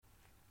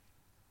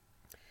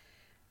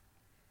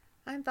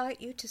I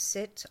invite you to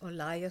sit or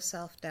lie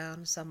yourself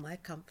down somewhere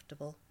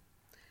comfortable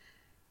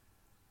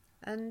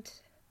and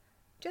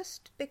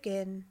just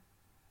begin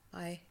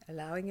by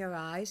allowing your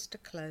eyes to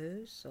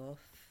close or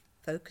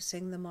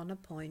focusing them on a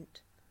point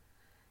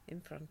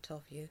in front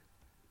of you.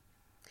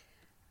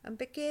 And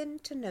begin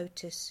to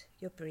notice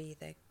your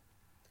breathing.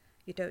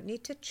 You don't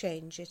need to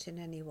change it in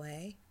any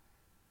way.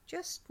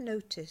 Just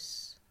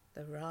notice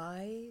the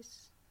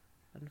rise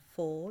and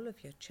fall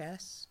of your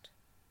chest.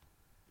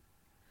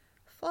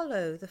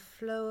 Follow the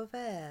flow of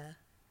air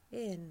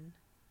in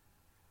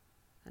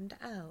and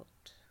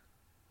out.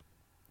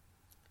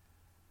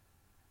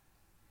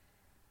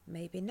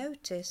 Maybe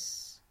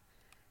notice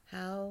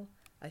how,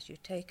 as you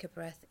take a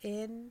breath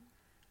in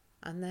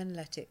and then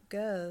let it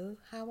go,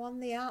 how on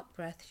the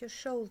out-breath your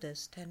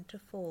shoulders tend to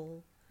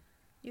fall.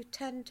 You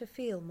tend to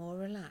feel more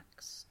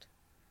relaxed.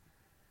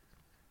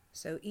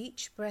 So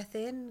each breath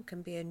in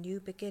can be a new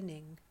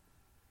beginning.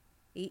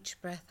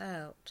 Each breath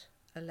out,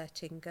 a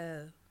letting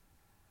go.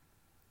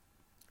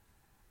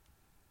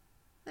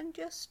 And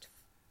just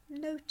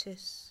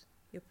notice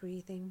your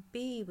breathing.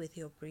 Be with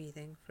your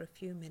breathing for a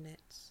few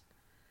minutes.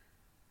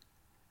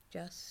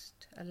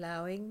 Just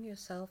allowing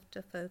yourself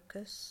to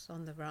focus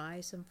on the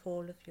rise and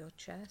fall of your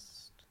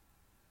chest,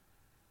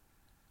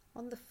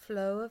 on the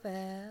flow of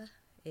air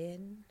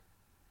in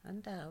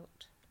and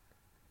out.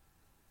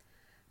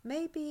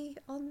 Maybe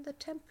on the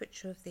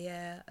temperature of the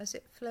air as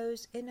it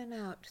flows in and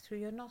out through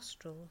your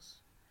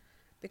nostrils,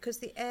 because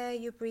the air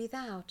you breathe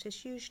out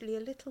is usually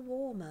a little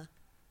warmer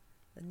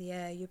than the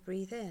air you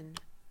breathe in,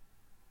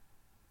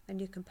 and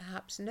you can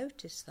perhaps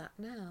notice that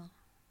now.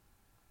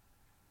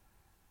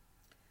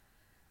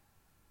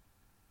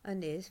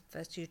 And if,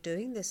 as you're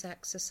doing this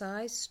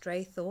exercise,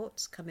 stray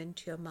thoughts come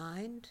into your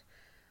mind,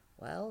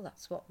 well,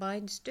 that's what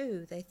minds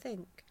do, they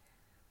think.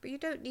 But you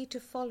don't need to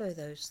follow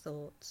those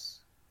thoughts.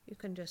 You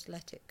can just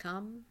let it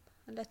come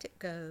and let it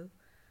go,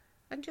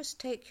 and just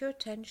take your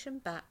attention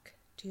back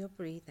to your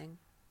breathing,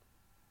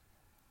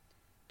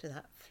 to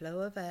that flow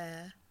of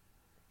air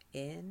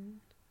in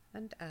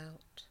and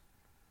out,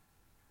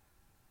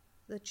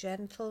 the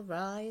gentle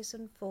rise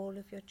and fall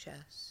of your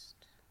chest.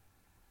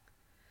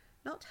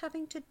 Not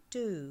having to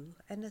do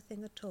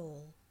anything at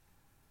all,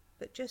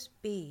 but just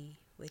be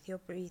with your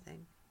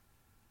breathing.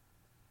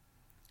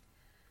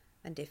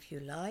 And if you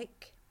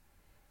like,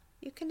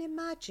 you can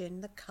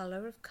imagine the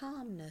colour of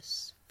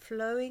calmness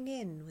flowing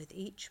in with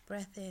each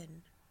breath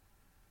in,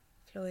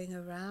 flowing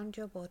around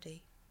your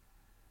body.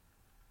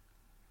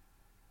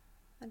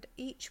 And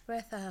each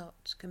breath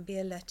out can be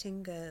a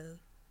letting go,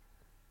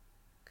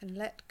 can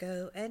let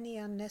go any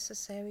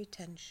unnecessary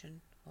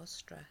tension or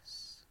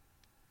stress.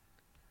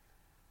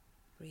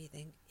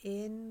 Breathing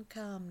in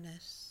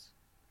calmness,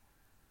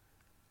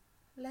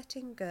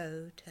 letting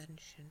go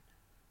tension.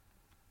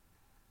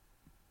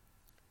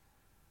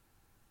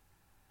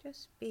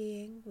 Just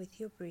being with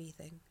your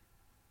breathing,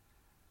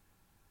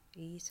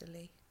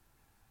 easily,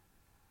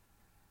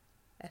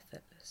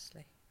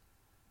 effortlessly,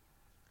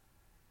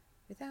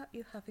 without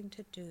you having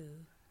to do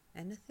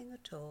anything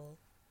at all.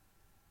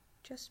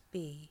 Just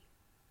be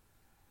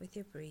with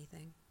your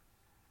breathing.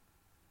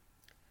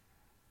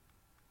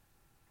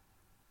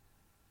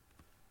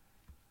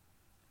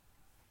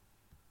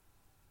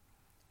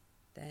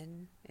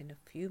 Then, in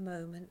a few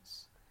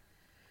moments,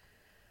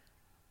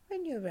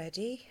 when you're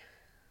ready,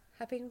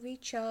 having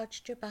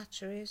recharged your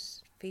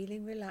batteries,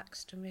 feeling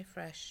relaxed and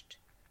refreshed,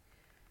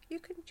 you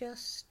can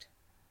just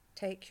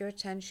take your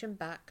attention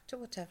back to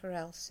whatever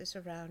else is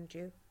around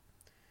you,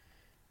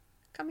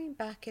 coming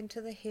back into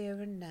the here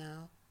and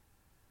now,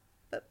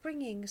 but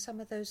bringing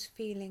some of those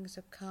feelings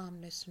of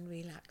calmness and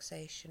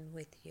relaxation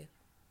with you.